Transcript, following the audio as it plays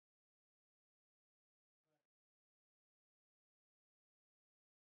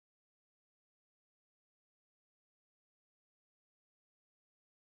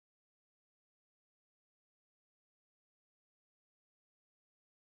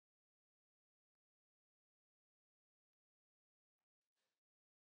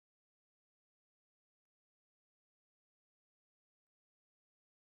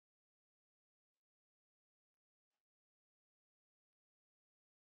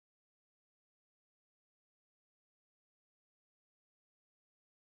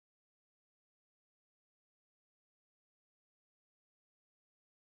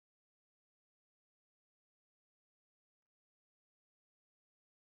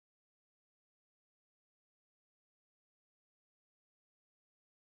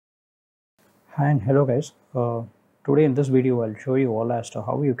Hi and hello guys. Today in this video I'll show you all as to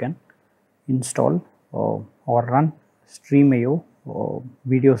how you can install or run Stremio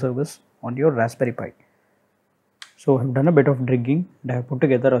video service on your Raspberry Pi. So I've done a bit of digging and I have put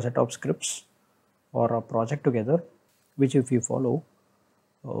together a set of scripts or a project together which if you follow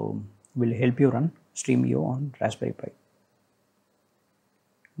will help you run Stremio on Raspberry Pi.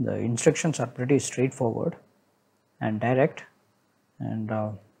 The instructions are pretty straightforward and direct, and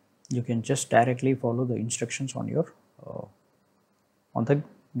you can just directly follow the instructions on your on the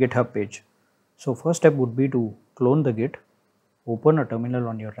GitHub page. So first step would be to clone the Git, open a terminal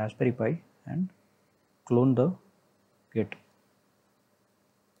on your Raspberry Pi and clone the Git.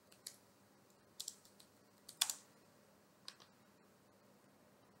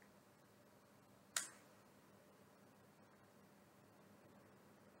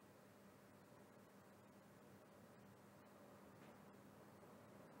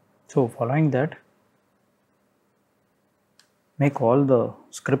 So following that, make all the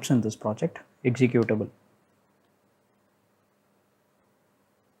scripts in this project executable.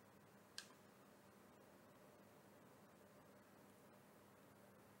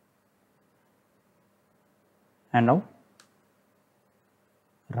 And now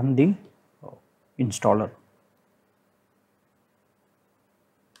run the installer.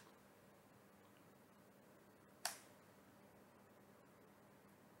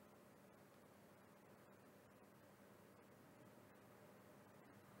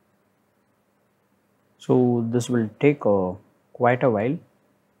 So this will take quite a while.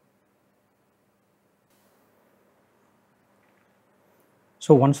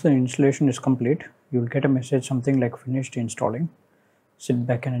 So once the installation is complete, you will get a message something like finished installing. Sit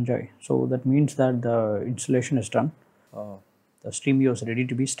back and enjoy. So that means that the installation is done. The Stremio is ready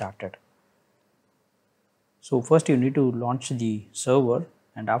to be started. So first you need to launch the server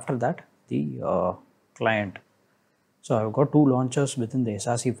and after that the client. So I've got two launchers within the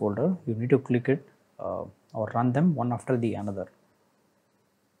SRC folder. You need to click it or run them one after the another.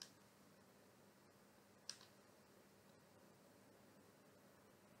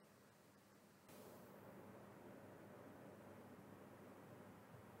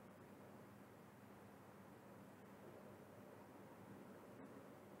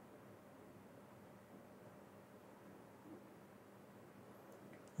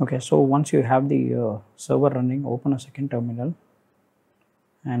 Okay, so once you have the server running, open a second terminal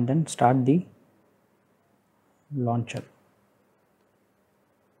and then start the launcher.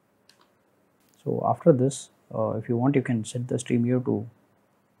 So after this, if you want, you can set the Stremio to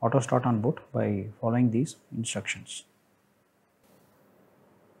auto start on boot by following these instructions.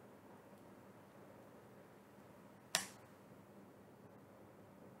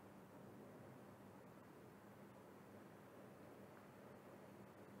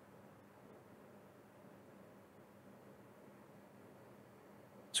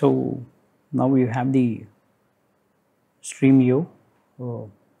 So now you have the Stremio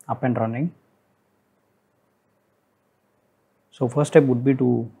up and running. So first step would be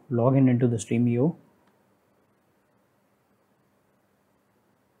to log in into the Stremio.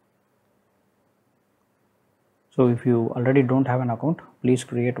 So if you already don't have an account, please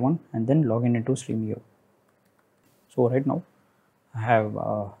create one and then log in into Stremio. So right now I have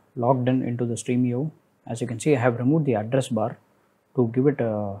logged in into the Stremio. As you can see, I have removed the address bar to give it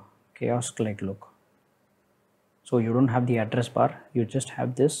a kiosk-like look. So you don't have the address bar, you just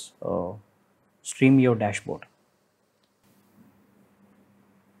have this Stremio dashboard.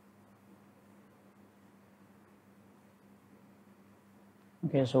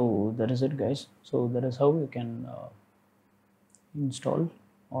 Okay, so that is it guys. So that is how you can install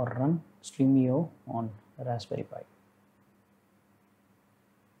or run Stremio on Raspberry Pi.